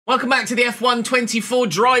Welcome back to the F124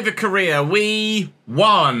 driver career. We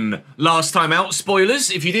won last time out.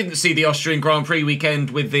 Spoilers, if you didn't see the Austrian Grand Prix weekend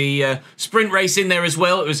with the sprint race in there as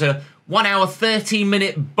well, it was a 1 hour,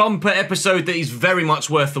 13-minute bumper episode that is very much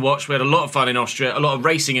worth the watch. We had a lot of fun in Austria, a lot of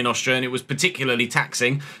racing in Austria, and it was particularly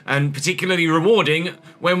taxing and particularly rewarding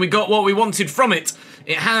when we got what we wanted from it.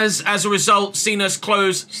 It has, as a result, seen us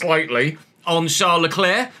close slightly on Charles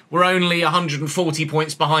Leclerc. We're only 140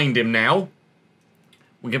 points behind him now.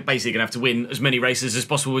 We're basically going to have to win as many races as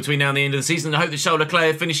possible between now and the end of the season. I hope that Charles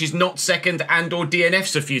Leclerc finishes not second and or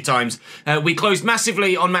DNFs a few times. We closed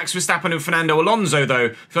massively on Max Verstappen and Fernando Alonso,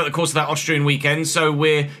 though, throughout the course of that Austrian weekend. So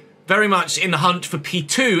we're very much in the hunt for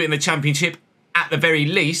P2 in the championship at the very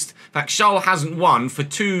least. In fact, Charles hasn't won for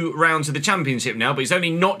 2 rounds of the championship now, but he's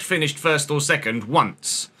only not finished first or second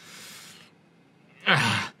once.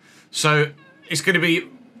 So it's going to be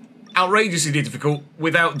outrageously difficult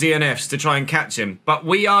without DNFs to try and catch him, but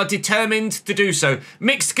we are determined to do so.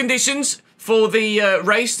 Mixed conditions for the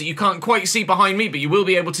race that you can't quite see behind me, but you will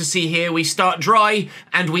be able to see here. We start dry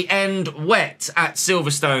and we end wet at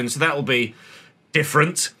Silverstone, so that will be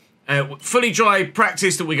different. Fully dry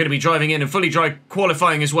practice that we're going to be driving in, and fully dry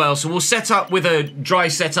qualifying as well, so we'll set up with a dry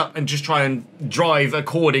setup and just try and drive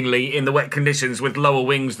accordingly in the wet conditions with lower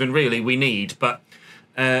wings than really we need, but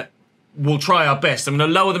we'll try our best. I'm going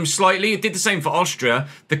to lower them slightly. It did the same for Austria.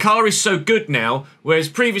 The car is so good now, whereas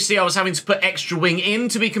previously I was having to put extra wing in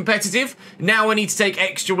to be competitive. Now I need to take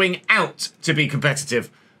extra wing out to be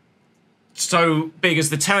competitive. So big has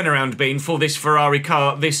the turnaround been for this Ferrari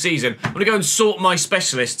car this season. I'm going to go and sort my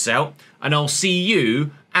specialists out, and I'll see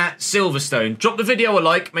you at Silverstone. Drop the video a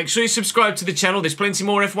like. Make sure you subscribe to the channel. There's plenty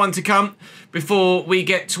more F1 to come before we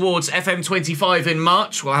get towards FM25 in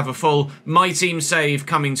March. We'll have a full My Team save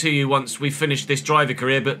coming to you once we've finished this driver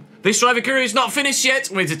career. But this driver career is not finished yet.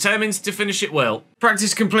 We're determined to finish it well.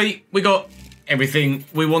 Practice complete. We got everything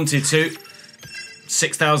we wanted to.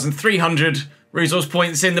 6,300 resource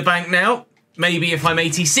points in the bank now. Maybe if I'm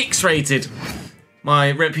 86 rated,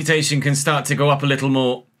 my reputation can start to go up a little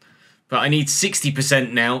more. But I need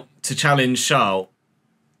 60% now to challenge Charles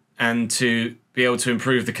and to be able to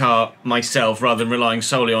improve the car myself rather than relying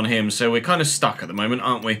solely on him. So we're kind of stuck at the moment,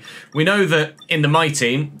 aren't we? We know that in the My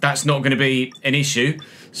Team, that's not going to be an issue.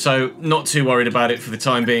 So not too worried about it for the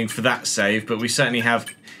time being for that save. But we certainly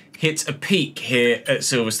have hit a peak here at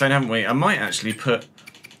Silverstone, haven't we? I might actually put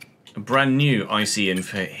a brand new IC in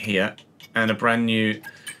for here and a brand new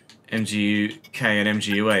MGU-K and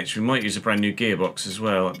MGU-H. We might use a brand new gearbox as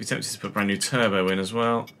well. I'd be tempted to put a brand new turbo in as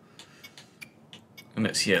well. And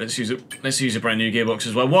let's use a brand new gearbox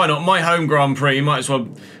as well. Why not? My home Grand Prix. Might as well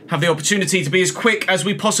have the opportunity to be as quick as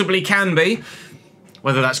we possibly can be.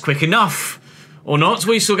 Whether that's quick enough or not,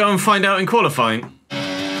 we shall go and find out in qualifying.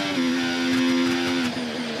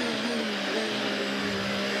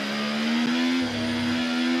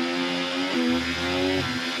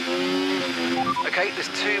 Okay, there's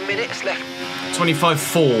 2 minutes left.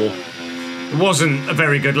 25.4. It wasn't a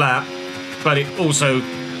very good lap, but it also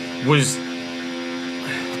was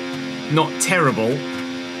not terrible.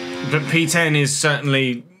 But P10 is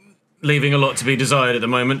certainly leaving a lot to be desired at the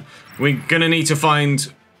moment. We're going to need to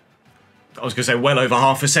find, I was going to say, well over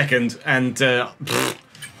half a second, and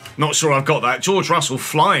not sure I've got that. George Russell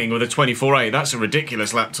flying with a 24.8. That's a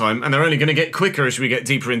ridiculous lap time, and they're only going to get quicker as we get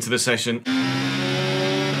deeper into the session.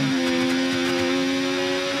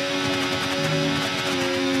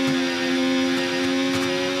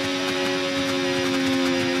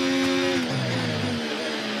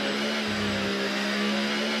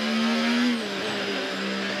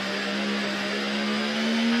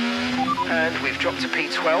 And we've dropped to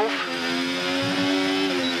P12.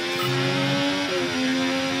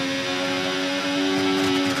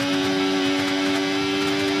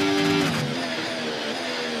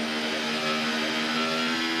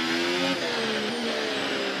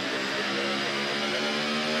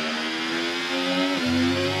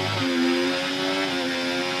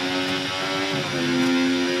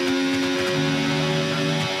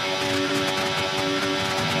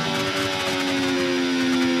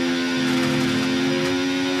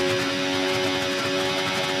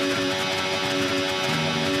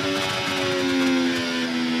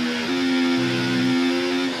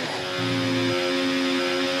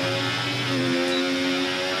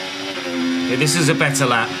 Yeah, this is a better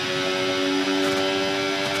lap.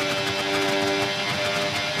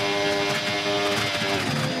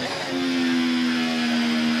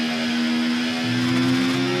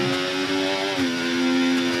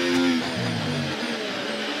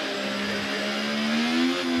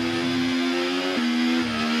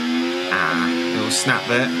 snap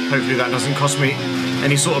there. Hopefully that doesn't cost me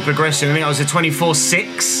any sort of progression. I think I was a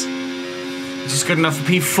 24.6. Which is good enough for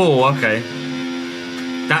P4, okay.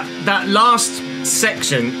 That last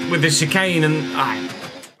section with the chicane, and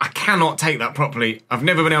I cannot take that properly. I've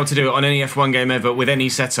never been able to do it on any F1 game ever with any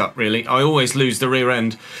setup, really. I always lose the rear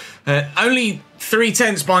end. Only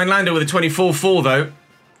 3/10 behind Lando with a 24.4, though.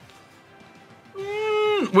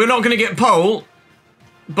 We're not going to get pole,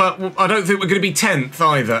 but I don't think we're going to be 10th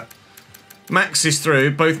either. Max is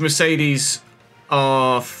through. Both Mercedes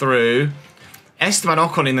are through. Esteban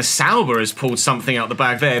Ocon in the Sauber has pulled something out the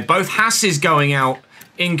bag there. Both Hasses going out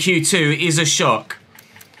in Q2 is a shock.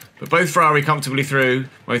 But both Ferrari comfortably through.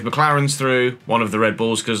 Both McLaren's through. One of the Red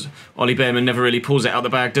Bulls, because Ollie Behrman never really pulls it out the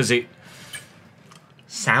bag, does he?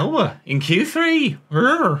 Sauber in Q3.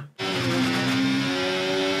 Urgh.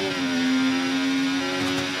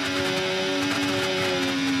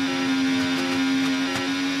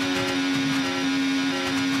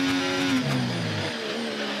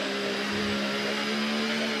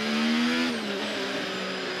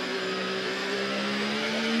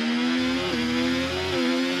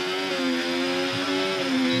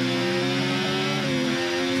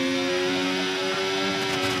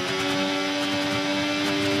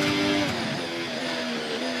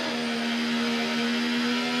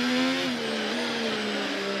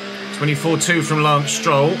 24.2 from Lance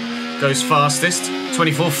Stroll, goes fastest.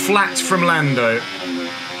 24 flat from Lando.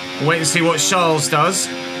 We'll wait and see what Charles does.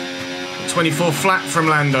 24 flat from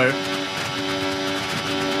Lando.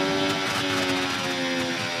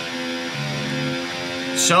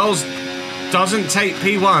 Charles doesn't take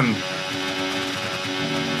P1.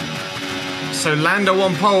 So Lando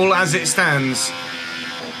on pole as it stands.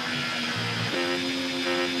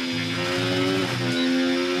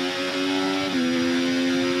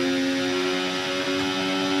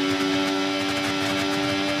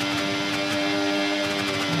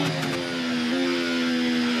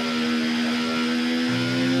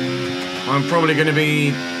 I'm probably going to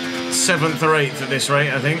be 7th or 8th at this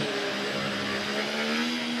rate, I think.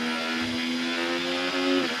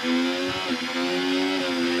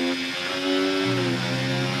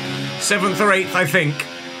 Seventh or 8th, I think.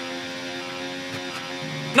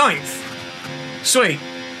 9th. Sweet.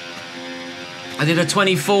 I did a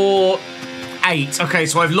 24.8. Okay,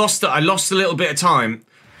 so I lost a little bit of time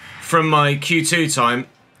from my Q2 time.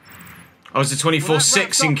 I was a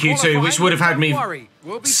 24.6 in Q2, which would have had me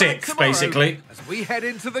 6th, basically. As we head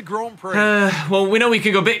into the Grand Prix. Well, we know we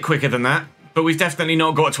could go a bit quicker than that, but we've definitely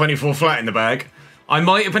not got a 24 flat in the bag. I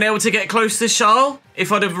might have been able to get close to Charles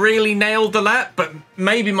if I'd have really nailed the lap, but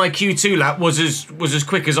maybe my Q2 lap was as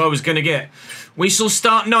quick as I was going to get. We shall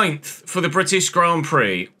start 9th for the British Grand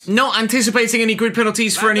Prix. Not anticipating any grid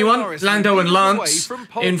penalties for anyone. Lando and Lance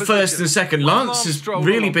in 1st and 2nd. Lance has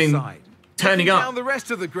really been turning up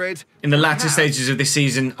in the latter stages of this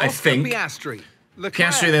season, I think. Piastri,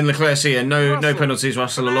 then Leclerc, so yeah, no penalties.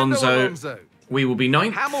 Russell, Alonso. We will be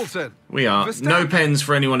 9th. Hamilton. We are. No pens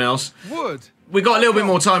for anyone else. We got a little bit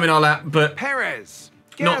more time in our lap, but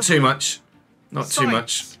not too much. Not too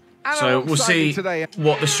much. So we'll see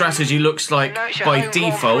what the strategy looks like by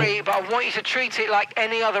default. But I want you to treat it like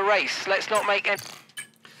any other race. Let's not make any...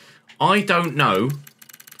 I don't know.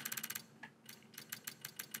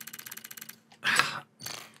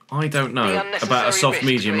 I don't know about a soft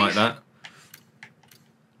medium like that.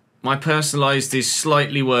 My personalised is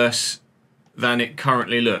slightly worse than it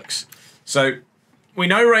currently looks. So we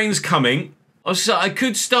know rain's coming. Also, I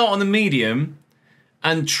could start on the medium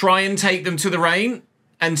and try and take them to the rain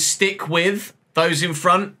and stick with those in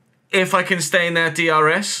front if I can stay in their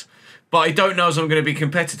DRS. But I don't know if I'm going to be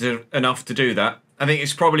competitive enough to do that. I think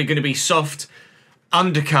it's probably going to be soft,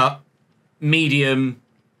 undercut, medium,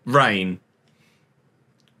 rain.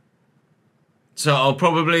 So I'll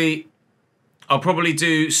probably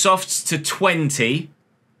do softs to 20,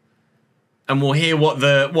 and we'll hear what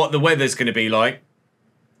the weather's going to be like,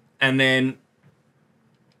 and then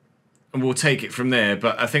we'll take it from there.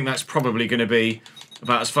 But I think that's probably going to be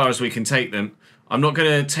about as far as we can take them. I'm not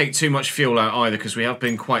going to take too much fuel out either because we have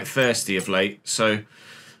been quite thirsty of late. So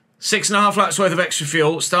 6.5 laps worth of extra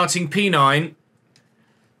fuel, starting P9.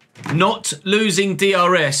 Not losing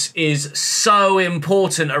DRS is so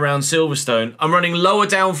important around Silverstone. I'm running lower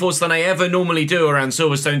downforce than I ever normally do around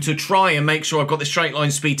Silverstone to try and make sure I've got the straight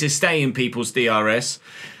line speed to stay in people's DRS.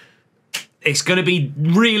 It's going to be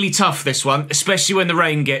really tough, this one, especially when the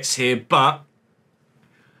rain gets here, but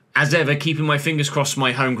as ever, keeping my fingers crossed for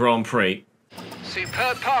my home Grand Prix.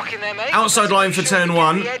 Superb parking there, mate. Outside line for turn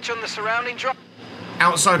 1. The edge on the surrounding drop.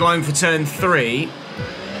 Outside line for turn 3.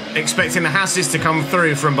 Expecting the Hasses to come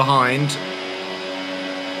through from behind.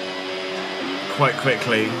 quite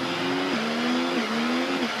quickly.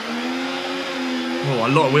 Oh, a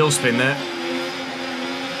lot of wheel spin there.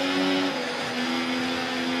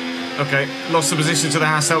 Okay, lost the position to the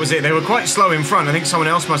Haas, that was it. They were quite slow in front. I think someone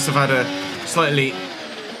else must have had a slightly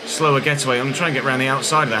slower getaway. I'm trying to get around the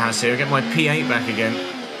outside of the Haas here, get my P8 back again,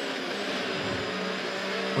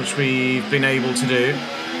 which we've been able to do.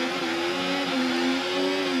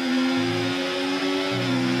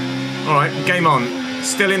 Alright, game on.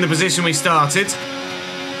 Still in the position we started. 2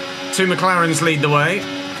 McLarens lead the way.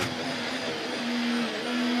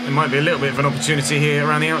 There might be a little bit of an opportunity here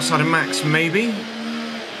around the outside of Max, maybe?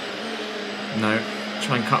 No.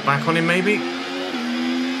 Try and cut back on him, maybe?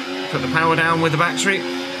 Put the power down with the battery?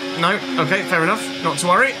 No? Okay, fair enough. Not to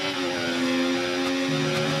worry.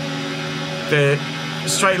 The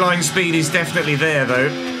straight line speed is definitely there, though.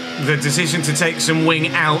 The decision to take some wing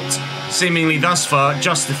out, seemingly thus far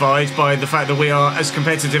justified by the fact that we are as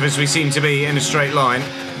competitive as we seem to be in a straight line.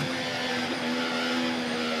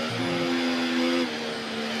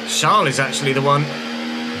 Charles is actually the one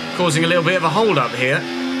causing a little bit of a hold-up here.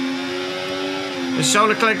 Has Charles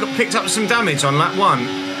Leclerc picked up some damage on lap 1?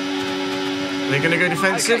 Are they going to go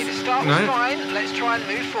defensive? Okay, the start was fine. Let's try and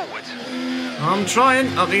move forward. I'm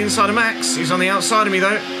trying. Up the inside of Max. He's on the outside of me,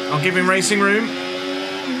 though. I'll give him racing room.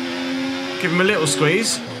 Give him a little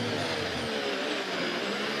squeeze.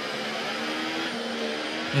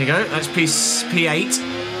 There you go. That's P8.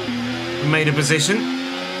 We made a position.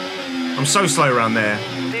 I'm so slow around there.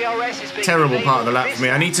 Terrible part of the lap for me.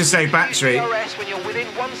 I need to save battery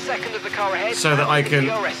so that I can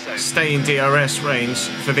stay in DRS range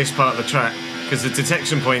for this part of the track, because the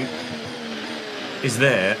detection point is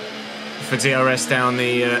there for DRS down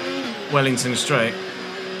the Wellington Straight.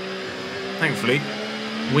 Thankfully,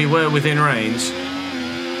 we were within range,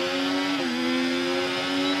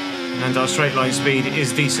 and our straight line speed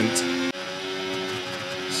is decent.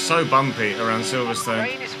 So bumpy around Silverstone.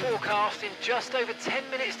 Rain is forecast in just over 10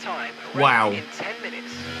 minutes' time. Wow. In 10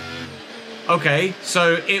 minutes. Okay,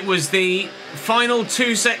 so it was the final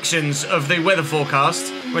 2 sections of the weather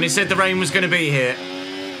forecast when it said the rain was going to be here.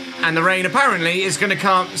 And the rain apparently is going to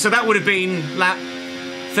come. So that would have been lap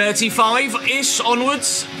 35-ish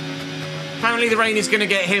onwards. Apparently the rain is going to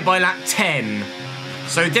get here by lap 10.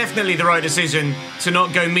 So definitely the right decision to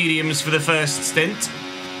not go mediums for the first stint.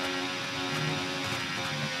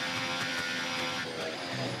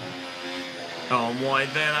 Oh, I'm wide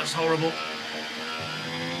there, that's horrible.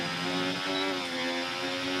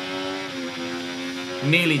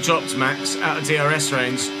 Nearly dropped Max out of DRS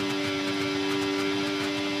range.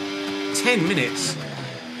 10 minutes.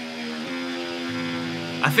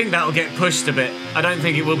 I think that'll get pushed a bit. I don't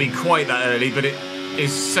think it will be quite that early, but it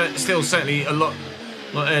is still certainly a lot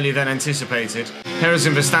earlier than anticipated. Perez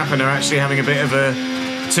and Verstappen are actually having a bit of a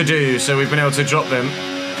to-do, so we've been able to drop them.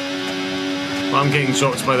 Well, I'm getting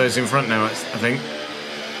dropped by those in front now, I think.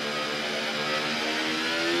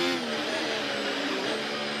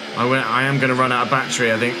 I am going to run out of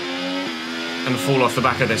battery, I think, and fall off the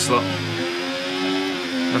back of this lot.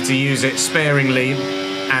 I have to use it sparingly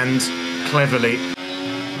and cleverly.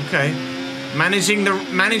 Okay, managing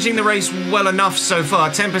the race well enough so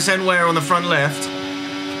far. 10% wear on the front left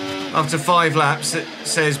after 5 laps. It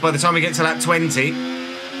says by the time we get to lap 20,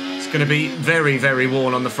 it's going to be very, very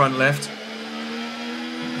worn on the front left.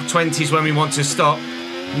 20 is when we want to stop,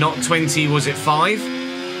 not 20, was it 5?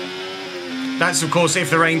 That's, of course, if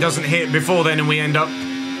the rain doesn't hit before then and we end up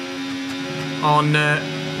on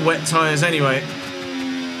wet tyres anyway.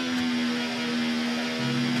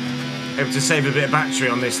 Able to save a bit of battery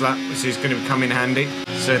on this lap, which is going to come in handy.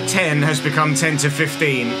 So 10 has become 10 to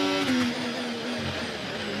 15.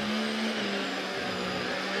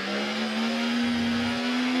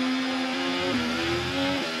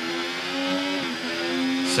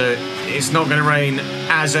 So it's not going to rain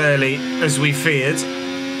as early as we feared.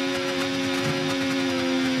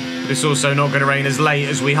 But it's also not going to rain as late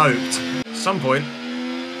as we hoped. At some point,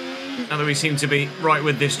 now that we seem to be right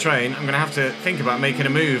with this train, I'm going to have to think about making a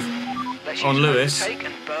move on Lewis. Take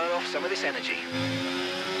and burn off some of this energy.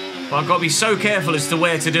 But I've got to be so careful as to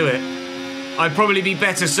where to do it. I'd probably be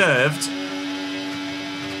better served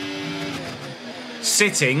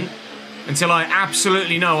sitting until I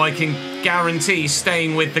absolutely know I can guarantee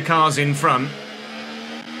staying with the cars in front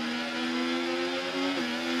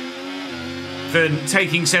than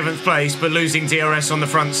taking 7th place but losing DRS on the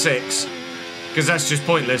front 6, because that's just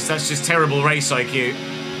pointless. That's just terrible race IQ.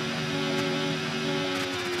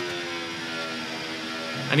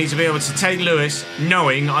 I need to be able to take Lewis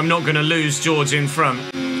knowing I'm not going to lose George in front.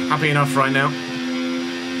 Happy enough right now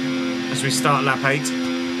as we start lap 8.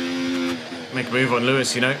 Make a move on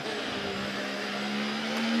Lewis, you know.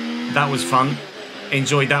 That was fun.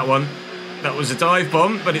 Enjoyed that one. That was a dive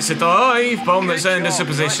bomb, but it's a dive bomb that's earned us a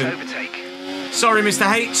position. Sorry, Mr.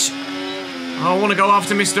 H. I want to go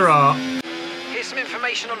after Mr. R. Here's some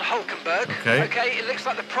information on Hulkenberg. Okay. It looks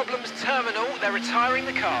like the problem's terminal. They're retiring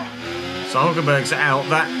the car. So Hulkenberg's out.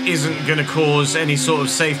 That isn't going to cause any sort of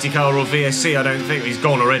safety car or VSC, I don't think. He's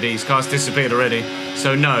gone already. His car's disappeared already.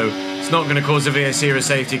 So no, it's not going to cause a VSC or a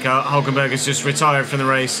safety car. Hulkenberg has just retired from the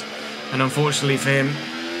race. And unfortunately for him,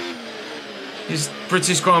 his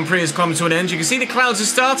British Grand Prix has come to an end. You can see the clouds are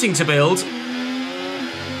starting to build.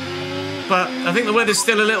 But I think the weather's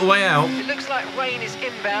still a little way out. It looks like rain is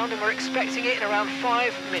inbound and we're expecting it in around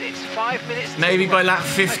 5 minutes. 5 minutes. Maybe by lap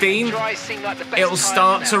 15, it'll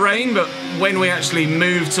start to rain, but when we actually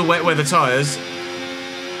move to wet weather tyres,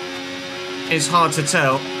 it's hard to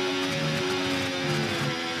tell.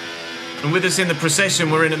 And with us in the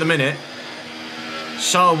procession we're in at the minute,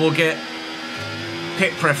 Charles will get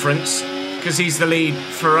pit preference because he's the lead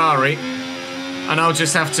Ferrari, and I'll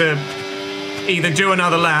just have to either do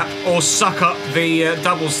another lap or suck up the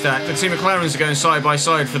double stack. The two McLarens are going side by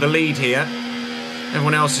side for the lead here.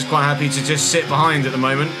 Everyone else is quite happy to just sit behind at the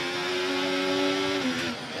moment.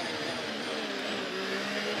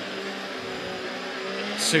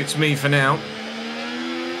 Suits me for now.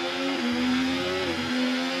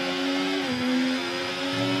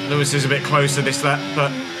 Lewis is a bit closer this lap,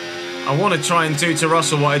 but I want to try and do to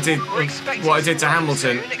Russell what I did to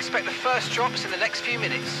Hamilton. Expect the first drops in the next few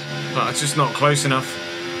minutes. But it's just not close enough.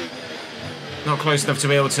 Not close enough to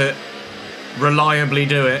be able to reliably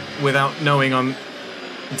do it without knowing I'm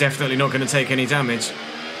definitely not going to take any damage.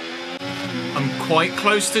 I'm quite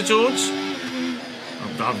close to George.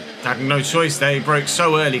 I've had no choice there. He broke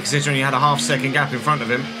so early considering he had a half-second gap in front of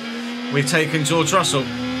him. We've taken George Russell.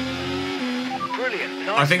 Brilliant.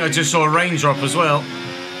 I think I just saw a raindrop as well.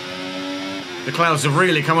 The clouds have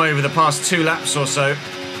really come over the past 2 laps or so.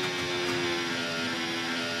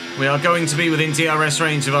 We are going to be within DRS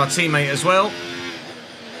range of our teammate as well.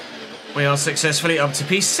 We are successfully up to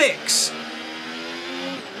P6.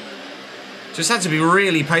 Just had to be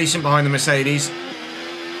really patient behind the Mercedes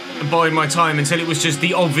and bide my time until it was just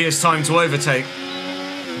the obvious time to overtake.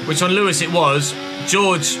 Which on Lewis it was.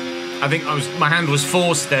 George, I think my hand was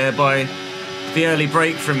forced there by the early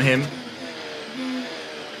break from him.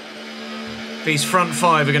 These front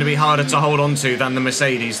 5 are going to be harder to hold on to than the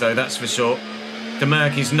Mercedes, though, that's for sure. The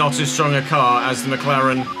Merc is not as strong a car as the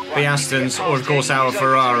McLaren, the Astons, or of course our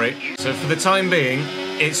Ferrari. So for the time being,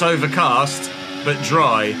 it's overcast, but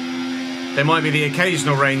dry. There might be the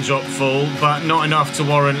occasional raindrop fall, but not enough to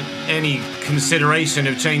warrant any consideration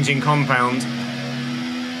of changing compound.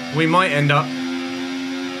 We might end up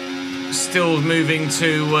still moving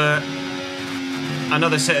to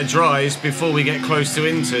another set of dries before we get close to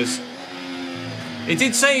inters. It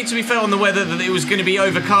did say, to be fair, on the weather that it was going to be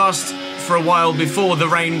overcast for a while before the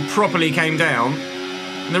rain properly came down.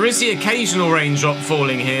 And there is the occasional raindrop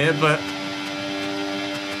falling here, but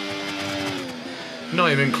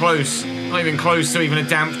not even close. Not even close to even a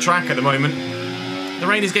damp track at the moment. The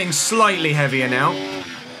rain is getting slightly heavier now.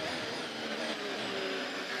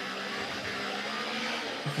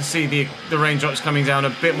 You can see the raindrops coming down a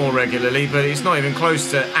bit more regularly, but it's not even close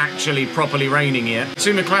to actually properly raining yet.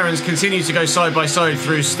 2 McLarens continue to go side by side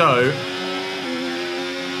through Stowe.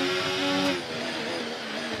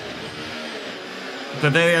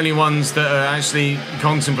 But they're the only ones that are actually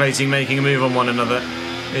contemplating making a move on one another.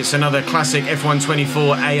 It's another classic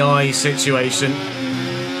F124 AI situation.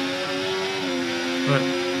 But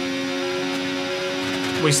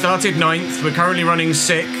we started 9th, we're currently running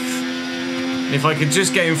 6th. And if I could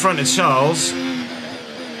just get in front of Charles,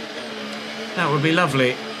 that would be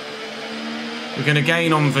lovely. We're going to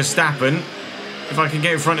gain on Verstappen. If I can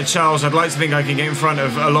get in front of Charles, I'd like to think I can get in front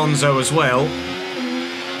of Alonso as well.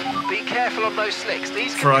 Be careful on those slicks.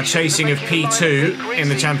 These for our chasing of P2 in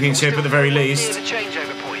the championship at the very least.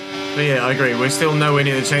 But yeah, I agree. We're still nowhere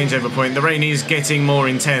near the changeover point. The rain is getting more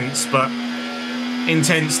intense, but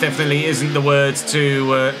intense definitely isn't the word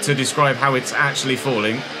to describe how it's actually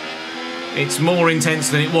falling. It's more intense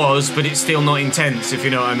than it was, but it's still not intense, if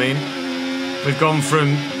you know what I mean. We've gone from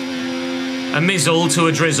a mizzle to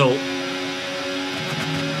a drizzle.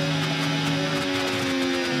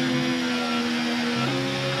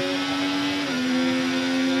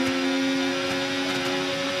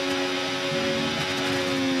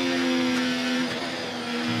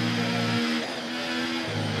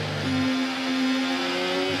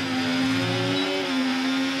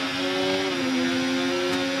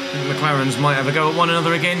 McLarens might have a go at one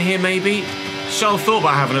another again here, maybe. Charles thought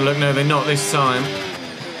about having a look. No, they're not this time.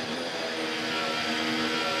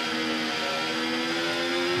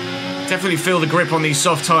 Definitely feel the grip on these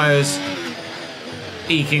soft tyres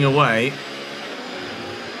eking away.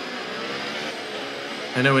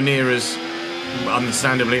 They're nowhere near as,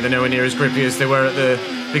 understandably, they're nowhere near as grippy as they were at the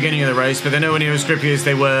beginning of the race, but they're nowhere near as grippy as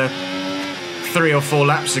they were 3 or 4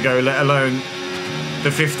 laps ago, let alone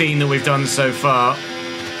the 15 that we've done so far.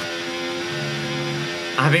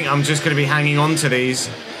 I think I'm just going to be hanging on to these.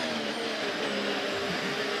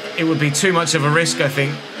 It would be too much of a risk, I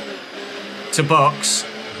think, to box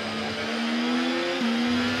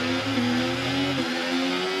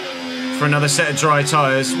for another set of dry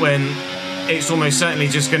tyres when it's almost certainly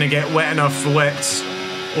just going to get wet enough for wets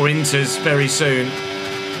or inters very soon.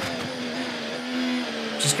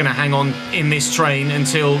 Just going to hang on in this train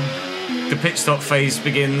until the pit stop phase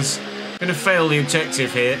begins. Going to fail the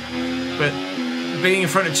objective here, but being in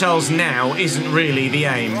front of Charles now isn't really the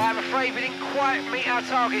aim. Well, I'm afraid we didn't quite meet our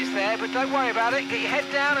targets there, but don't worry about it. Get your head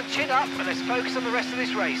down and chin up, and let's focus on the rest of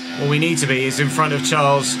this race. What we need to be is in front of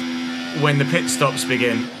Charles when the pit stops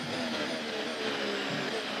begin,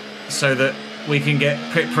 so that we can get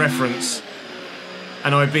pit preference.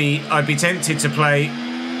 And I'd be tempted to play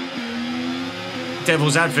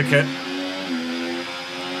devil's advocate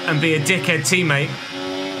and be a dickhead teammate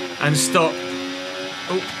and stop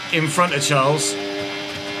in front of Charles,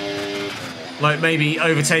 like maybe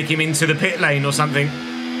overtake him into the pit lane or something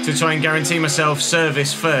to try and guarantee myself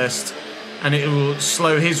service first, and it will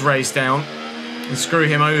slow his race down and screw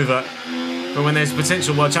him over. But when there's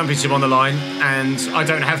potential World Championship on the line and I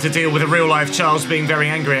don't have to deal with a real life Charles being very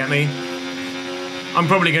angry at me, I'm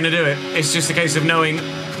probably going to do it. It's just a case of knowing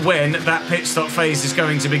when that pit stop phase is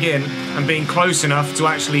going to begin and being close enough to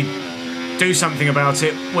actually do something about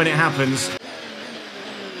it when it happens.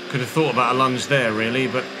 Could have thought about a lunge there really,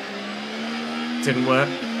 but didn't work.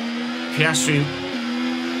 Piastri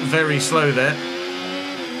very slow there.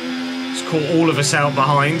 It's caught all of us out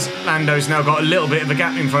behind. Lando's now got a little bit of a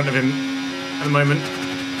gap in front of him at the moment.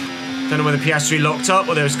 Don't know whether Piastri locked up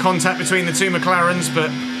or there was contact between the two McLarens,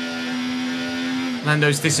 but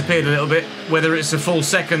Lando's disappeared a little bit. Whether it's a full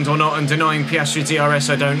second or not and denying Piastri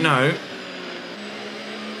DRS, I don't know.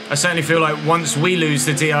 I certainly feel like once we lose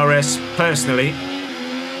the DRS personally,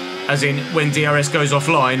 as in when DRS goes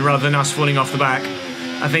offline rather than us falling off the back,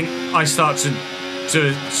 I think I start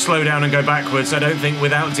to slow down and go backwards. I don't think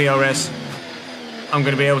without DRS I'm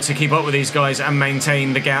going to be able to keep up with these guys and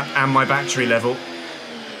maintain the gap and my battery level.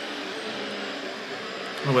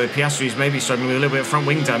 Oh, well, Piastri's maybe struggling with a little bit of front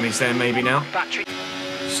wing damage there maybe now.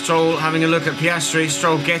 Stroll having a look at Piastri.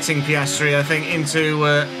 Stroll getting Piastri, I think, into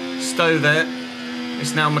Stowe there.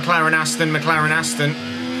 It's now McLaren Aston, McLaren Aston.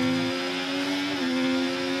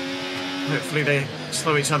 Hopefully they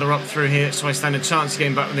slow each other up through here so I stand a chance of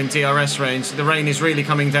getting back within DRS range. The rain is really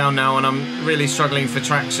coming down now and I'm really struggling for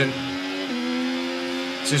traction.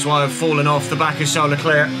 This is why I've fallen off the back of Charles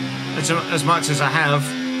Leclerc as much as I have.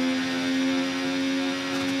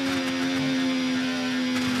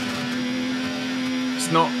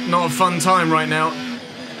 It's not a fun time right now.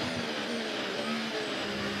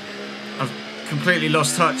 I've completely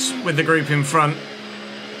lost touch with the group in front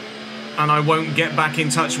and I won't get back in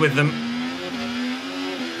touch with them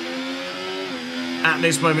at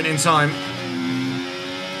this moment in time.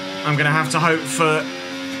 I'm going to have to hope for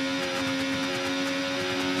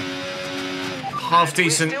half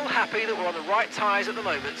decent, still happy that we're on the right tyres at the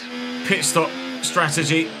moment, pit stop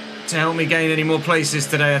strategy to help me gain any more places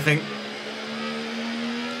today, I think.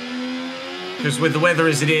 Because with the weather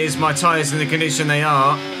as it is, my tyres in the condition they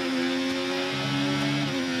are,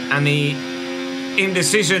 and the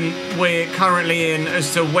indecision we're currently in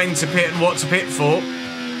as to when to pit and what to pit for,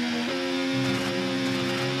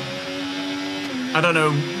 I don't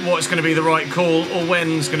know what's going to be the right call or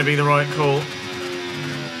when's going to be the right call.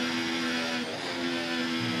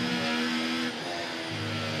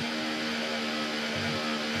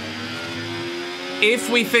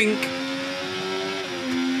 If we think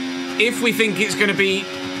it's going to be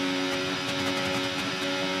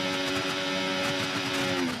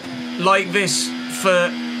like this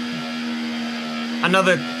for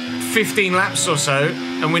another 15 laps or so,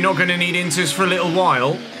 and we're not going to need inters for a little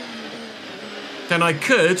while, then I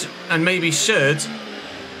could, and maybe should,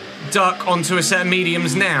 duck onto a set of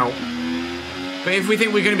mediums now. But if we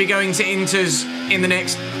think we're going to be going to inters in the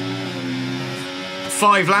next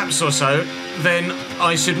 5 laps or so, then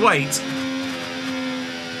I should wait.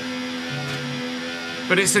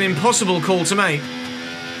 But it's an impossible call to make,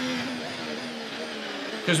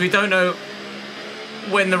 because we don't know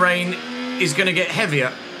when the rain is going to get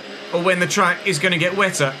heavier or when the track is going to get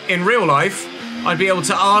wetter. In real life, I'd be able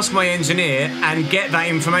to ask my engineer and get that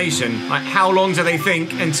information. Like, how long do they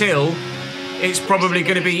think until it's probably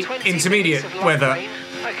going to be intermediate weather.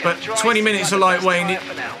 But 20 minutes of light rain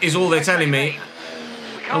is all they're telling me.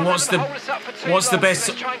 And what's the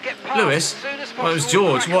best... Lewis? Well, it was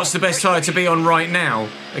George. What's the best tyre to be on right now?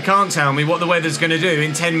 They can't tell me what the weather's going to do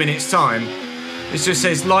in 10 minutes' time. It just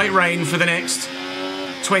says light rain for the next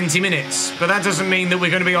 20 minutes. But that doesn't mean that we're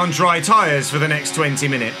going to be on dry tyres for the next 20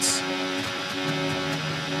 minutes.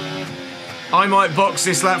 I might box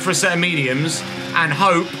this lap for a set of mediums and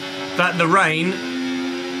hope that the rain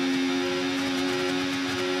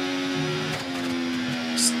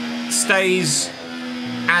stays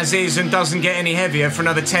as is and doesn't get any heavier for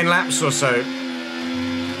another 10 laps or so.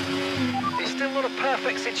 It's still not a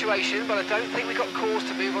perfect situation, but I don't think we've got cause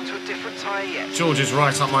to move on to a different tyre yet. George is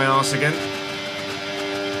right up my arse again.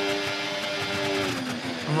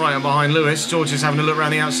 I'm right up behind Lewis. George is having a look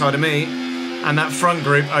around the outside of me. And that front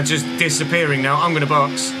group are just disappearing now. I'm going to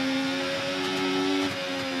box.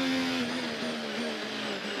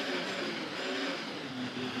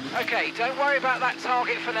 Okay, don't worry about that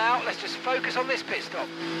target for now. Let's just focus on this pit stop.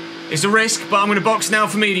 It's a risk, but I'm going to box now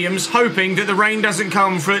for mediums, hoping that the rain doesn't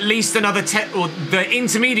come for at least another 10, or the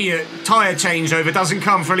intermediate tyre changeover doesn't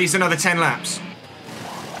come for at least another 10 laps.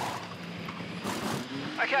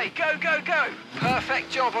 Okay, go, go, go. Perfect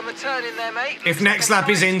job on the turn in there, mate. If next lap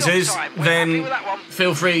is inters, then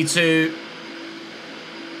feel free to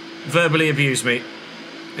verbally abuse me.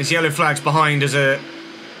 There's yellow flags behind as a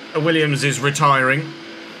Williams is retiring.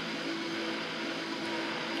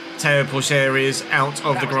 Teo Pourchaire is out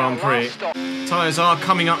of the Grand Prix. Tyres are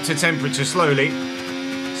coming up to temperature slowly,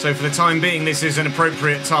 so for the time being this is an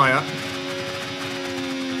appropriate tyre.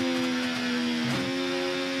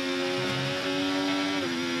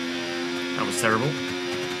 That was terrible.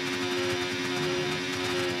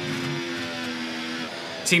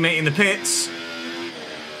 Teammate in the pits.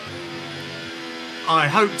 I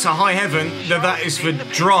hope to high heaven that that is for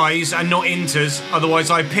dries and not inters,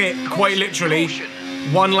 otherwise I pit quite literally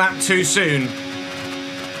 1 lap too soon.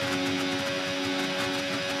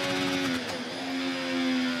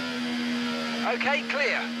 Okay,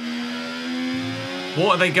 clear.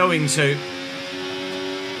 What are they going to?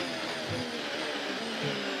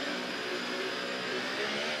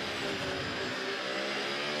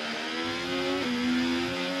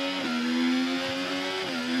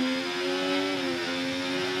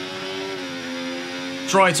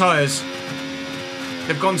 Dry tyres.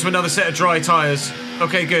 They've gone to another set of dry tyres.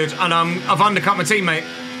 Okay, good. And I've undercut my teammate.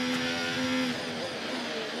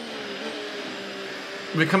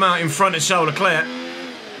 We come out in front of Charles Leclerc.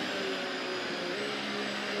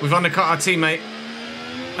 We've undercut our teammate.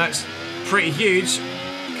 That's pretty huge,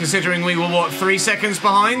 considering we were, what, 3 seconds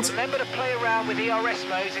behind? Remember to play around with ERS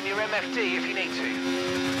modes in your MFD if you need to.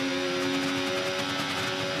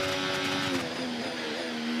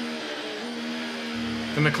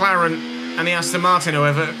 The McLaren and the Aston Martin,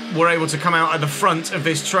 however, were able to come out at the front of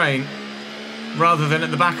this train rather than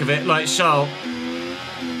at the back of it, like Charles.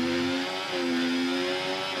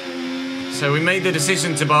 So we made the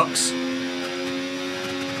decision to box.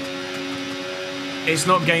 It's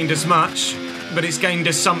not gained us much, but it's gained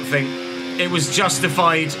us something. It was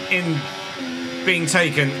justified in being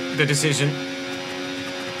taken, the decision.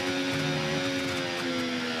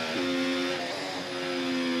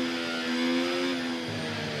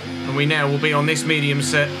 And we now will be on this medium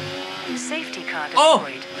set. Safety car deployed. Oh!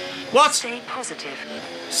 What? Stay positive.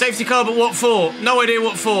 Safety car, but what for? No idea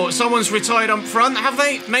what for. Someone's retired up front, have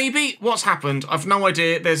they? Maybe? What's happened? I've no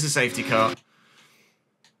idea. There's a safety car.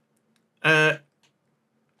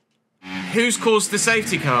 Who's caused the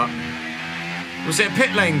safety car? Was it a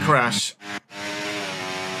pit lane crash?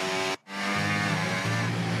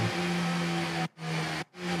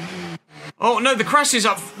 Oh no, the crash is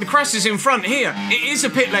up. The crash is in front here. It is a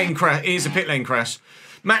pit lane crash. It is a pit lane crash.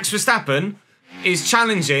 Max Verstappen is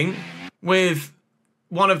challenging with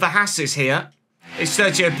one of the Hasses here. It's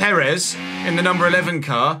Sergio Perez in the number 11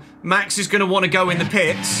 car. Max is going to want to go in the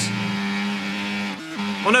pits.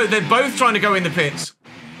 Oh no, they're both trying to go in the pits.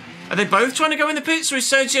 Are they both trying to go in the pits, or is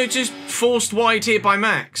Sergio just forced wide here by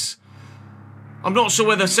Max? I'm not sure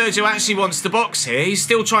whether Sergio actually wants to box here. He's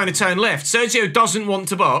still trying to turn left. Sergio doesn't want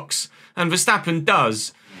to box, and Verstappen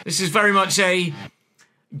does. This is very much a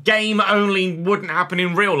game only wouldn't happen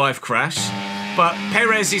in real life crash. But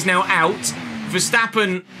Perez is now out.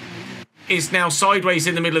 Verstappen is now sideways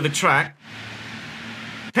in the middle of the track.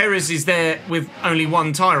 Perez is there with only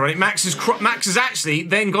one tyre on it. Max has actually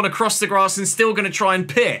then gone across the grass and still going to try and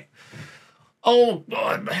pit. Oh,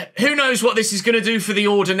 who knows what this is going to do for the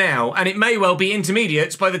order now? And it may well be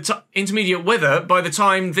intermediate weather by the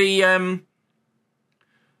time the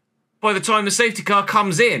safety car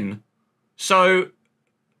comes in. So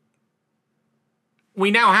we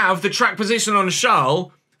now have the track position on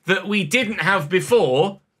Charles that we didn't have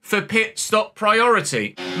before for pit stop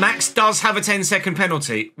priority. Max does have a 10-second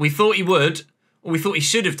penalty. We thought he would, or we thought he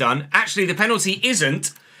should have done. Actually, the penalty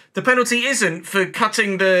isn't. The penalty isn't for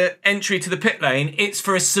cutting the entry to the pit lane. It's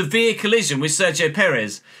for a severe collision with Sergio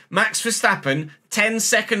Perez. Max Verstappen,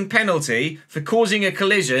 10-second penalty for causing a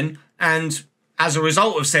collision, and as a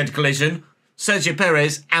result of said collision, Sergio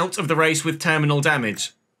Perez out of the race with terminal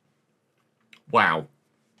damage. Wow.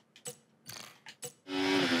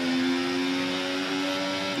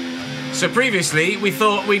 So previously, we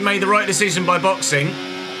thought we'd made the right decision by boxing.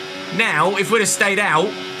 Now, if we'd have stayed out,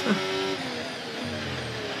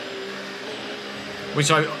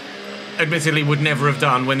 which I admittedly would never have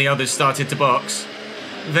done when the others started to box,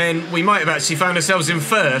 then we might have actually found ourselves in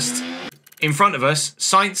first. In front of us,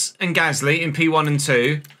 Sainz and Gasly in P1 and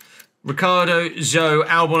 2. Ricciardo, Zhou,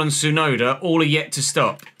 Albon and Tsunoda all are yet to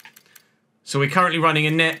stop. So we're currently running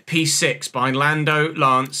a net P6 behind Lando,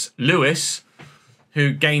 Lance, Lewis,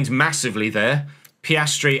 who gained massively there,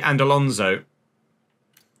 Piastri and Alonso.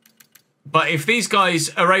 But if these guys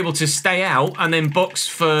are able to stay out and then box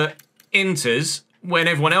for inters when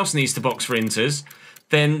everyone else needs to box for inters,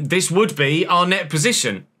 then this would be our net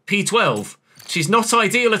position, P12. She's not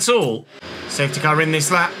ideal at all. Safety car in this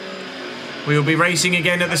lap. We will be racing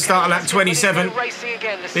again at the start of lap 27.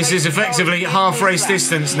 This is effectively half race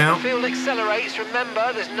distance now. The field accelerates.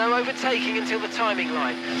 Remember, there's no overtaking until the timing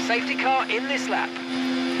line. Safety car in this lap.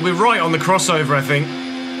 We're right on the crossover, I think.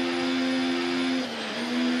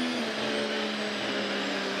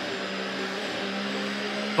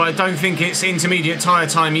 But I don't think it's intermediate tyre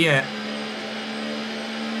time yet.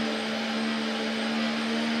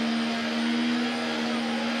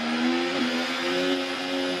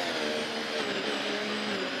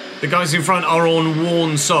 The guys in front are on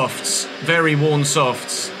worn softs, very worn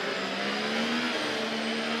softs.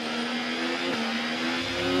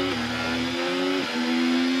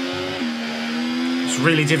 It's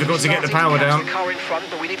really difficult to get the power down. The car in front,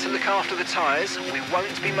 but we need to look after the tyres. We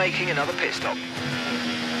won't be making another pit stop.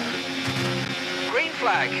 Green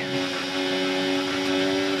flag.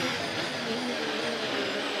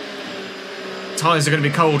 Tyres are going to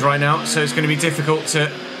be cold right now, so it's going to be difficult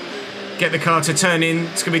to get the car to turn in.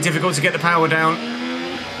 It's going to be difficult to get the power down.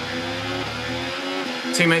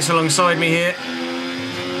 Teammates alongside me here,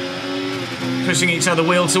 pushing each other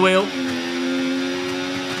wheel to wheel.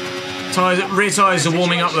 Rear tyres are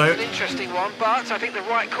warming up though. An interesting one, but I think the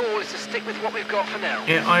right call is to stick with what we've got for now.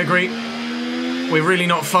 Yeah, I agree. We're really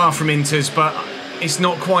not far from inters, but it's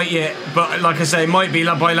not quite yet. But like I say, it might be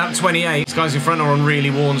by lap 28. These guys in front are on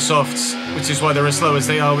really worn softs, which is why they're as slow as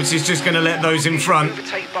they are, which is just going to let those in front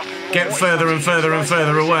get further and further and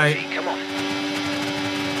further away. Come on.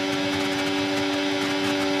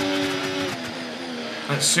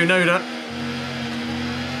 That's Tsunoda.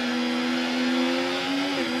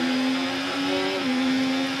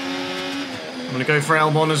 I'm going to go for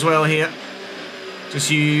Albon as well here. Just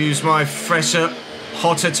use my fresher,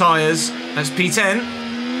 hotter tyres. That's P10.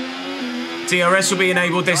 DRS will be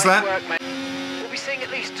enabled this lap. Nice work, mate. We'll be seeing at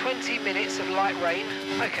least 20 minutes of light rain.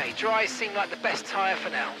 Okay, dry seem like the best tyre for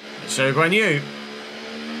now. So Guan Yu.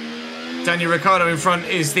 Daniel Ricciardo in front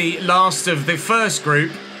is the last of the first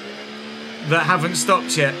group that haven't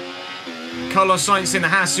stopped yet. Carlos Sainz in the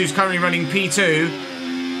Haas, who's currently running P2.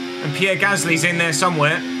 And Pierre Gasly's in there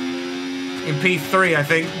somewhere. In P3, I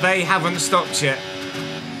think. They haven't stopped yet.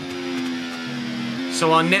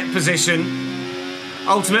 So our net position...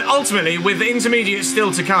 Ultimately, with the intermediate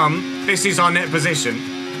still to come, this is our net position.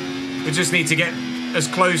 We just need to get as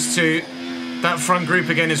close to that front group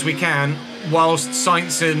again as we can, whilst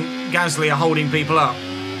Sainz and Gasly are holding people up.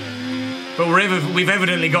 But we've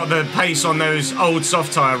evidently got the pace on those old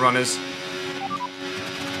soft tyre runners.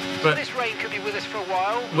 But this rain could be with us for a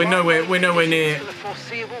while. We're nowhere near. For the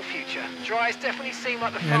foreseeable future. Dries definitely seem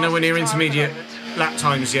like the Nowhere near intermediate lap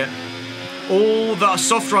times yet. All the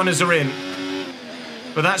soft runners are in,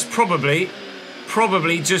 but that's probably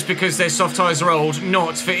just because their soft tyres are old,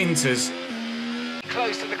 not for inters.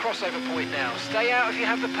 Close to the crossover point now. Stay out if you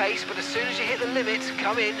have the pace, but as soon as you hit the limit,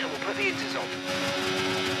 come in and we'll put the inters on.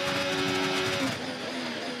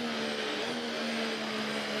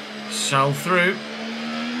 Shall through.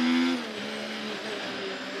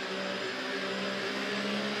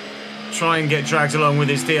 Try and get dragged along with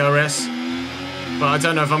his DRS, but I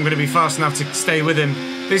don't know if I'm going to be fast enough to stay with him.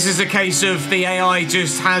 This is a case of the AI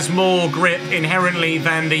just has more grip inherently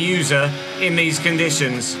than the user in these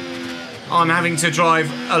conditions. I'm having to drive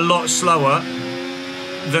a lot slower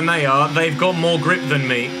than they are. They've got more grip than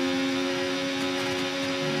me.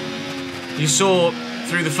 You saw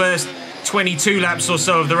through the first 22 laps or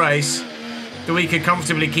so of the race that we could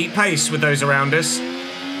comfortably keep pace with those around us.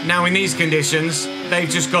 Now in these conditions, they've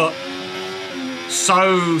just got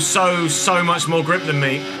so much more grip than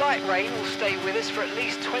me. Light rain will stay with us for at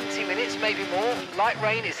least 20 minutes, maybe more. Light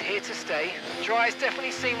rain is here to stay. Dries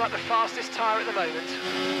definitely seem like the fastest tyre at the moment.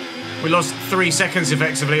 We lost 3 seconds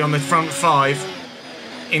effectively on the front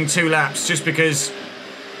 5 in 2 laps just because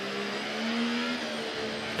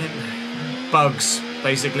bugs,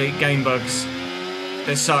 basically, game bugs.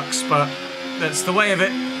 This sucks, but that's the way of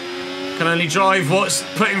it. Can only drive what's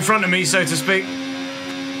put in front of me, so to speak.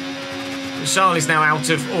 Charles is now out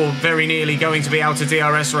of, or very nearly going to be out of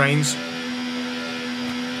DRS range.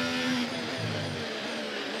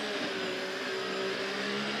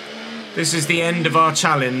 This is the end of our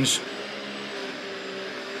challenge.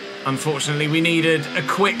 Unfortunately, we needed a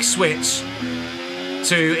quick switch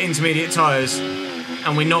to intermediate tyres,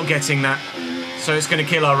 and we're not getting that. So it's going to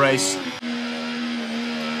kill our race.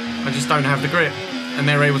 I just don't have the grip, and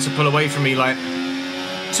they're able to pull away from me like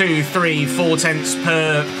 2, 3, 4 tenths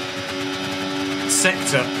per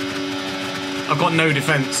sector. I've got no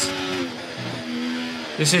defence.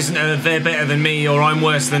 This isn't a they're better than me or I'm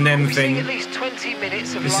worse than them thing. At least 20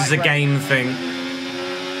 minutes of this is a game thing.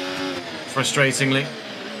 Frustratingly.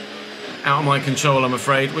 Out of my control, I'm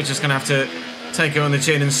afraid. We're just going to have to take it on the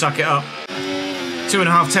chin and suck it up.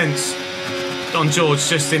 2.5 tenths on George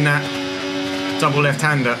just in that double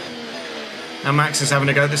left-hander. Now Max is having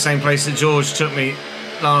to go at the same place that George took me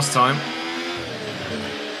last time.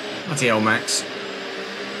 Bloody hell, Max.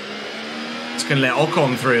 Just going to let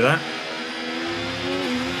Ocon through that.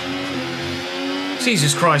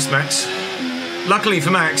 Jesus Christ, Max. Luckily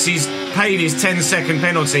for Max, he's paid his 10-second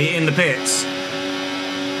penalty in the pits.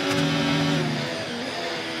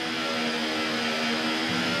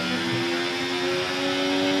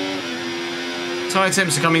 Tyre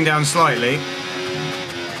temps are coming down slightly,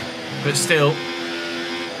 but still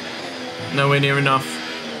nowhere near enough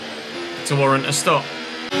to warrant a stop.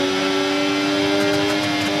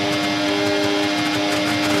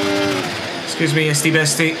 Excuse me, SD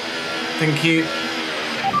Bestie. Thank you.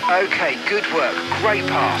 Okay, good work. Great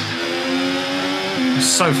pass. It's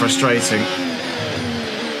so frustrating.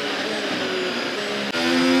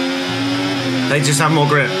 They just have more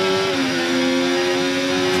grip.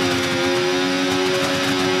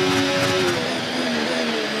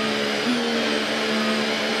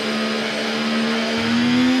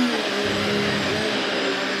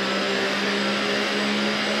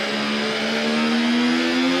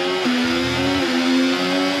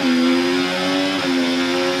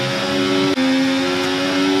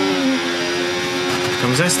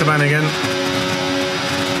 Esteban again.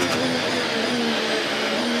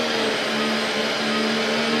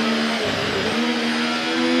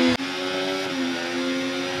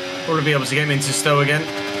 Probably be able to get him into Stowe again,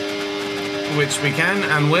 which we can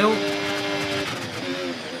and will.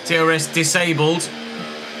 DRS disabled.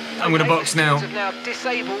 I'm going to box now. Now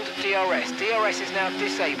disabled DRS. DRS is now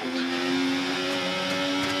disabled.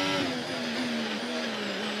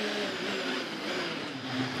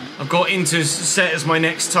 I've got Inters set as my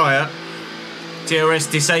next tyre. DRS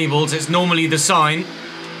disabled. It's normally the sign.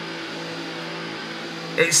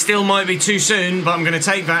 It still might be too soon, but I'm going to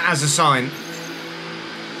take that as a sign.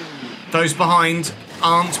 Those behind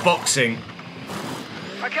aren't boxing.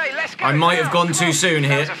 Okay, let's go. I might have gone too soon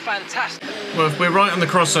here. That was a fantastic. Well, if we're right on the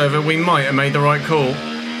crossover, we might have made the right call.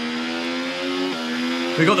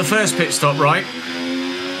 We got the first pit stop right.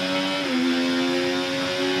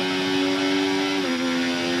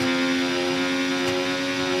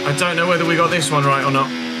 I don't know whether we got this one right or not.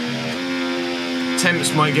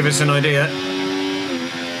 Temps might give us an idea.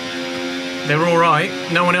 They're all right.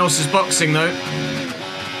 No one else is boxing though.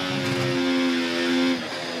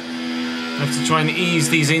 Have to try and ease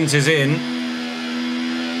these Inters in.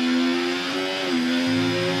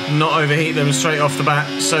 Not overheat them straight off the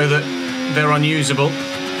bat so that they're unusable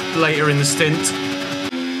later in the stint.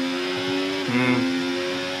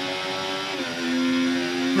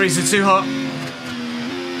 Reeds are too hot.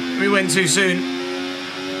 We went too soon.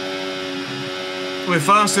 We're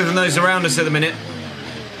faster than those around us at the minute.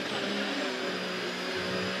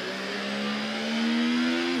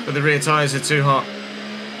 But the rear tyres are too hot.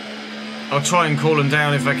 I'll try and cool them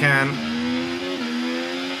down if I can.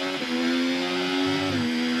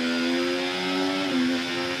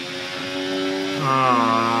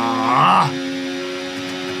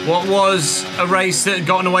 What was a race that had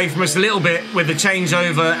gotten away from us a little bit with the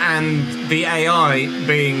changeover and the AI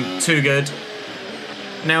being too good,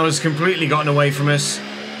 now has completely gotten away from us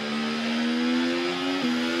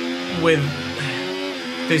with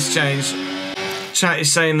this change. Chat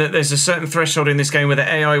is saying that there's a certain threshold in this game where the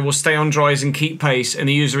AI will stay on dries and keep pace, and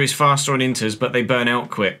the user is faster on inters, but they burn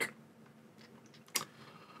out quick.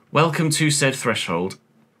 Welcome to said threshold.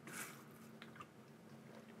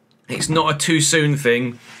 It's not a too soon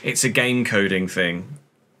thing, it's a game coding thing.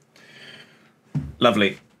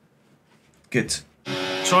 Lovely. Good.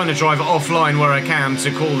 Trying to drive offline where I can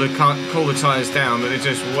to cool the tyres down, but they're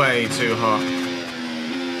just way too hot.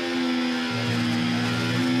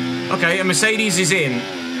 Okay, a Mercedes is in.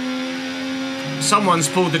 Someone's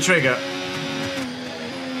pulled the trigger.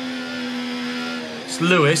 It's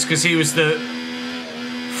Lewis, because he was the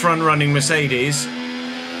front-running Mercedes.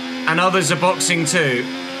 And others are boxing too.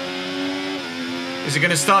 Is it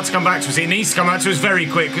going to start to come back to us? It needs to come back to us very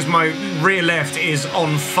quick, because my rear left is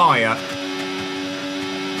on fire.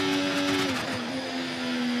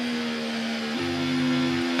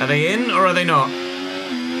 Are they in, or are they not?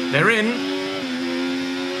 They're in.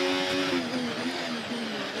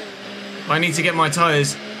 I need to get my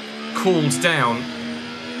tyres cooled down.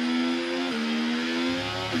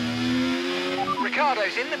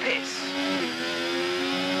 Ricardo's in the pits.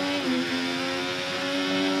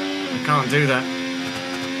 I can't do that.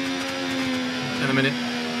 In a minute.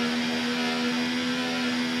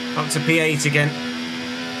 Up to P8 again.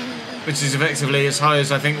 Which is effectively as high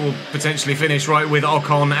as I think we'll potentially finish, right, with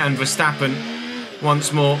Ocon and Verstappen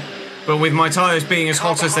once more. But with my tyres being as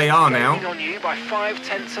hot as they are now, on you by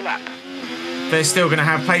 5/10 a lap. they're still going to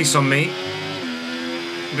have pace on me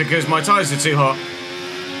because my tyres are too hot.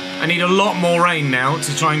 I need a lot more rain now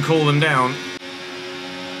to try and cool them down.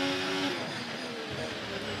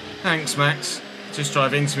 Thanks, Max. Just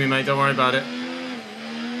drive into me, mate. Don't worry about it.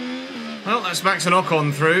 Well, that's Max and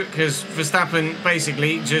Ocon through because Verstappen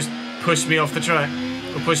basically just pushed me off the track.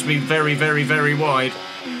 Or pushed me very, very, very wide.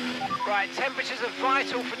 Right, temperatures are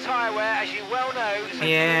vital for tyre wear, as you well know. So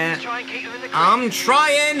Yeah. try and keep them in the I'm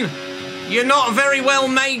trying! You're not a very well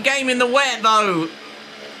made game in the wet, though.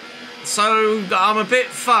 So, I'm a bit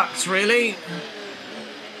fucked, really.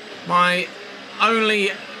 My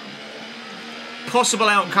only possible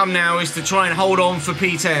outcome now is to try and hold on for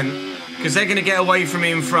P10, because they're going to get away from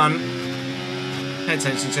me in front. Pay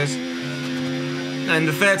attention, Ches. And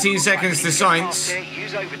the 13 seconds to Sainz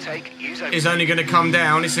is only going to come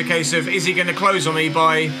down. It's a case of, is he going to close on me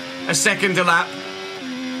by a second a lap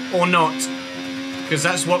or not? Because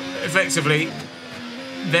that's what, effectively,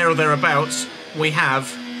 there or thereabouts, we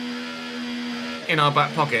have in our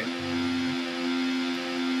back pocket.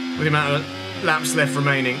 With the amount of laps left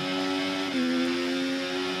remaining.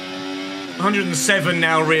 107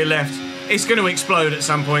 now rear left. It's going to explode at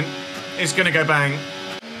some point. It's going to go bang.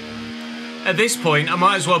 At this point, I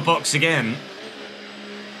might as well box again.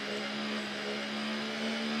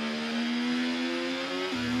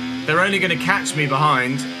 They're only going to catch me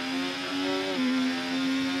behind.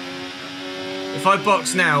 If I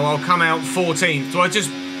box now, I'll come out 14th. Do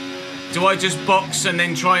I just box and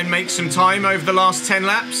then try and make some time over the last 10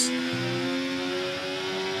 laps?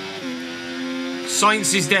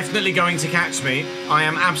 Sainz is definitely going to catch me. I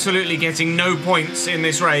am absolutely getting no points in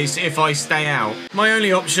this race if I stay out. My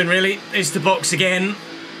only option, really, is to box again.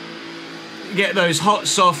 Get those hot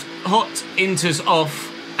inters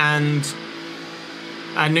off and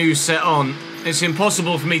a new set on. It's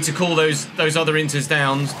impossible for me to cool those other inters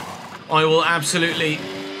down. I will absolutely...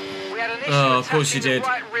 We had an issue of course you did. The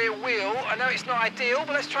right rear wheel. I know it's not ideal,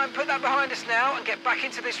 but let's try and put that behind us now and get back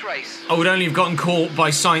into this race. I would only have gotten caught by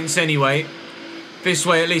Sainz anyway. This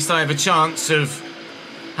way, at least I have a chance of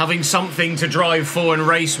having something to drive for and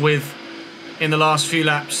race with in the last few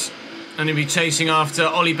laps. And he'll be chasing after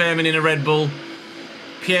Ollie Behrman in a Red Bull,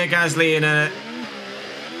 Pierre Gasly in a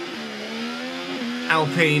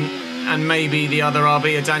Alpine, and maybe the other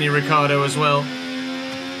RB, a Daniel Ricciardo as well.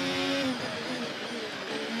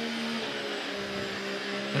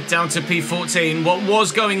 But down to P14. What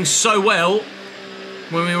was going so well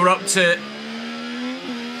when we were up to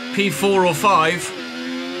P4 or 5.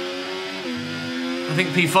 I think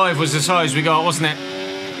P5 was as high as we got, wasn't it?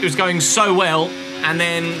 It was going so well, and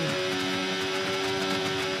then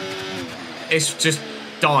it's just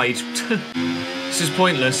died. This is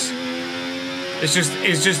pointless. It's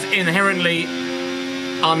just inherently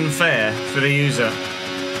unfair for the user.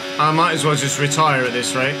 I might as well just retire at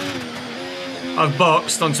this rate. I've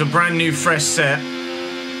boxed onto a brand new fresh set,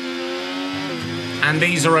 and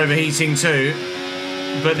these are overheating too.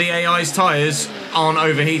 But the AI's tyres aren't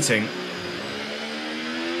overheating.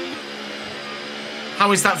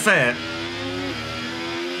 How is that fair?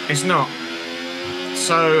 It's not.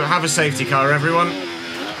 So have a safety car, everyone.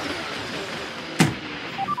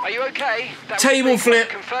 Are you okay? Table flip.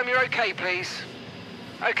 Confirm you're okay, please.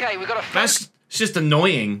 Okay, we've got a... That's It's just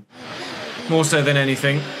annoying. More so than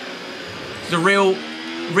anything. It's a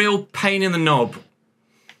real pain in the knob.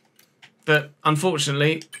 But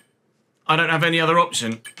unfortunately, I don't have any other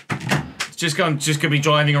option. I'm just going to be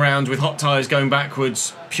driving around with hot tyres going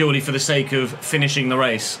backwards purely for the sake of finishing the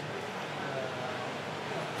race.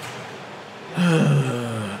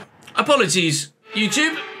 Apologies,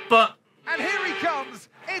 YouTube, but And here he comes.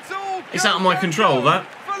 It's out of my control, that.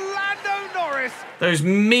 For Lando Norris. Those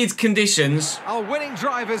mid conditions Our winning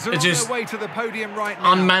drivers are on just their way to the podium right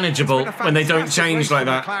now. unmanageable It's been a when they don't fantastic change race like for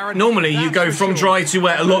that. McLaren, Normally you that's go for from sure. dry to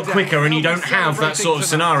wet a lot No quicker doubt and you they'll don't be have that sort of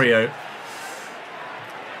celebrating scenario.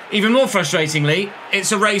 Even more frustratingly,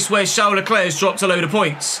 it's a race where Charles Leclerc's dropped a load of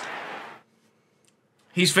points.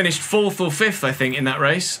 He's finished 4th or 5th, I think, in that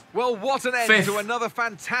race. Well, what an end 5th. to another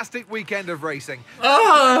fantastic weekend of racing.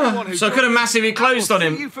 Oh, so I could have massively closed on See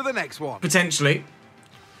him. you for the next one. Potentially.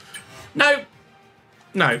 No.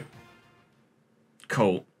 No.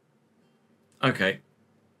 Cool. Okay.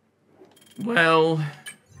 Well,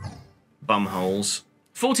 bumholes.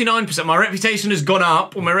 49%. My reputation has gone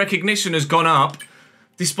up, or my recognition has gone up,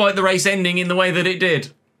 despite the race ending in the way that it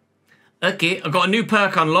did. Okay, I've got a new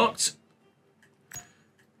perk unlocked,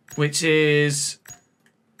 which is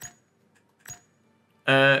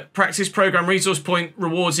practice program resource point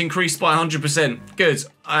rewards increased by 100%. Good.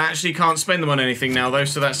 I actually can't spend them on anything now, though,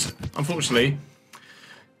 so that's, unfortunately,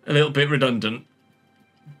 a little bit redundant.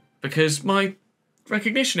 Because my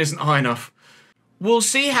recognition isn't high enough. We'll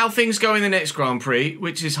see how things go in the next Grand Prix,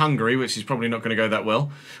 which is Hungary, which is probably not going to go that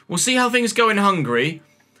well. We'll see how things go in Hungary.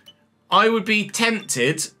 I would be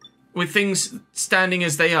tempted, with things standing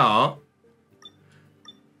as they are,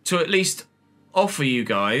 to at least offer you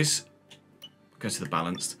guys... Go to the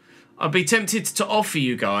balanced. I'd be tempted to offer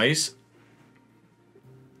you guys...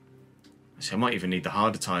 Actually, I might even need the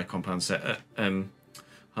harder tyre compound set at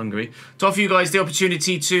Hungary. To offer you guys the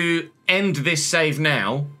opportunity to end this save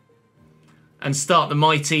now and start the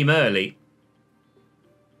My Team early.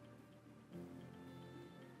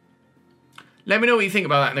 Let me know what you think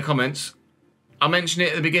about that in the comments. I'll mention it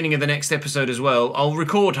at the beginning of the next episode as well. I'll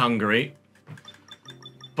record Hungary,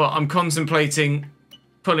 but I'm contemplating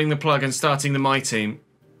pulling the plug and starting the My Team.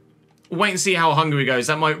 Wait and see how Hungary goes.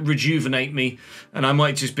 That might rejuvenate me, and I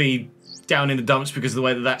might just be down in the dumps because of the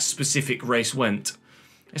way that that specific race went.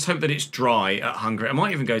 Let's hope that it's dry at Hungary. I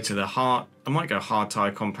might even go to the hard... I might go hard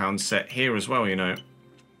tyre compound set here as well, you know.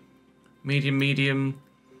 Medium, medium.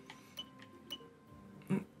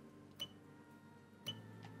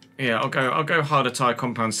 Yeah, I'll go harder tyre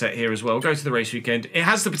compound set here as well. Go to the race weekend. It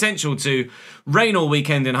has the potential to rain all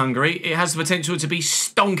weekend in Hungary. It has the potential to be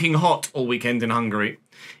stonking hot all weekend in Hungary.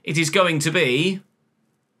 It is going to be...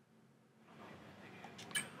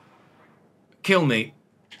 Kill me.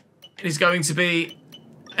 It is going to be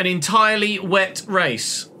an entirely wet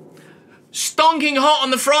race. Stonking hot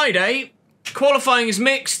on the Friday. Qualifying is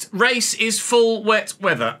mixed. Race is full wet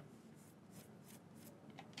weather.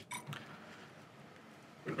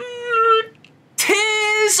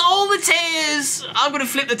 Tears! All the tears! I'm going to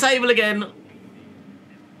flip the table again.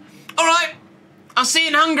 Alright. I'll see you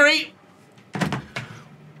in Hungary.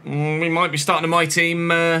 We might be starting a My Team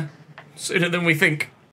sooner than we think.